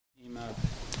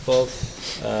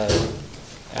Both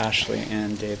Ashley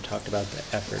and Dave talked about the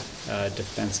effort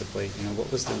defensively.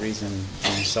 What was the reason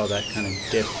you saw that kind of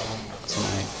dip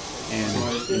tonight?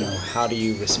 And, how do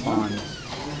you respond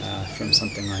from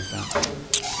something like that?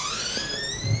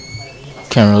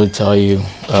 Can't really tell you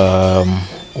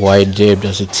why it dipped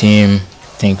as a team.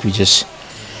 I think we just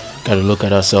got to look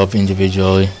at ourselves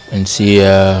individually and see,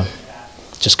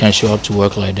 just can't show up to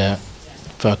work like that.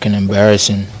 Fucking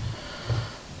embarrassing.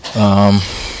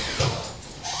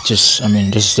 This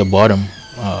is the bottom.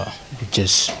 We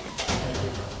just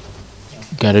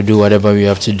got to do whatever we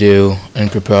have to do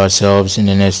and prepare ourselves in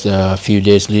the next few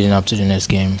days leading up to the next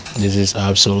game. This is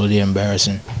absolutely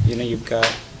embarrassing. You've got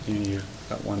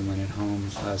 1 win at home.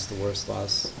 That's the worst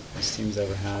loss this team's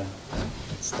ever had.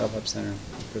 It's StubHub Center.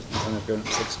 They've given up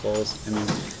 6 goals.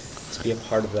 To be a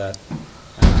part of that,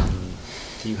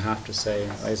 do you have to say,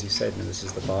 as you said, this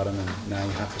is the bottom, and now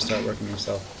you have to start working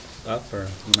yourself up, or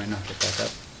you might not get back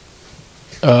up?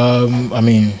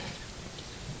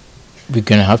 We're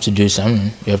gonna have to do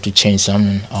something. We have to change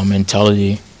something. Our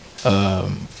mentality.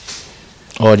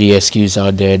 All the excuses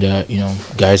out there that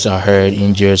guys are hurt,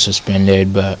 injured,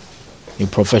 suspended, but you're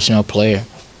a professional player.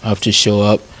 You have to show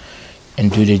up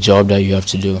and do the job that you have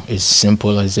to do. It's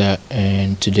simple as that.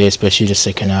 And today, especially the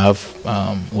second half,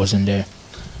 wasn't there.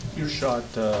 Your shot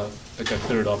that got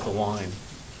cleared off the line.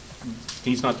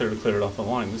 He's not there to clear it off the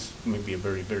line. This may be a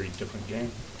very, very different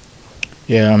game.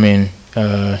 Yeah,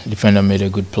 defender made a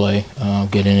good play,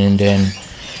 getting in there and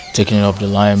taking it off the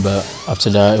line. But after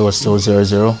that, it was still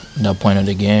 0-0 at that point of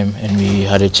the game, and we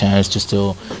had a chance to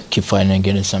still keep fighting and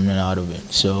getting something out of it.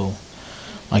 So,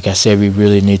 like I said, we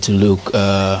really need to look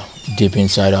deep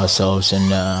inside ourselves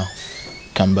and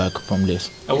come back from this.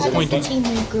 How does the team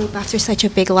regroup after such a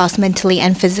big loss mentally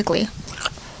and physically?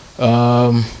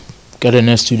 Got the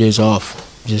next 2 days off.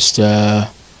 Just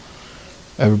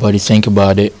everybody think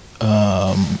about it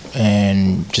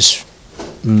and just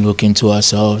look into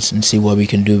ourselves and see what we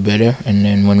can do better. And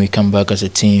then when we come back as a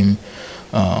team,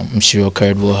 I'm sure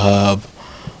Kurt will have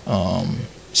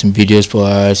some videos for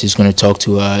us. He's going to talk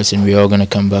to us, and we're all going to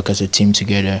come back as a team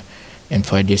together and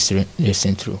fight this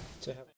thing through.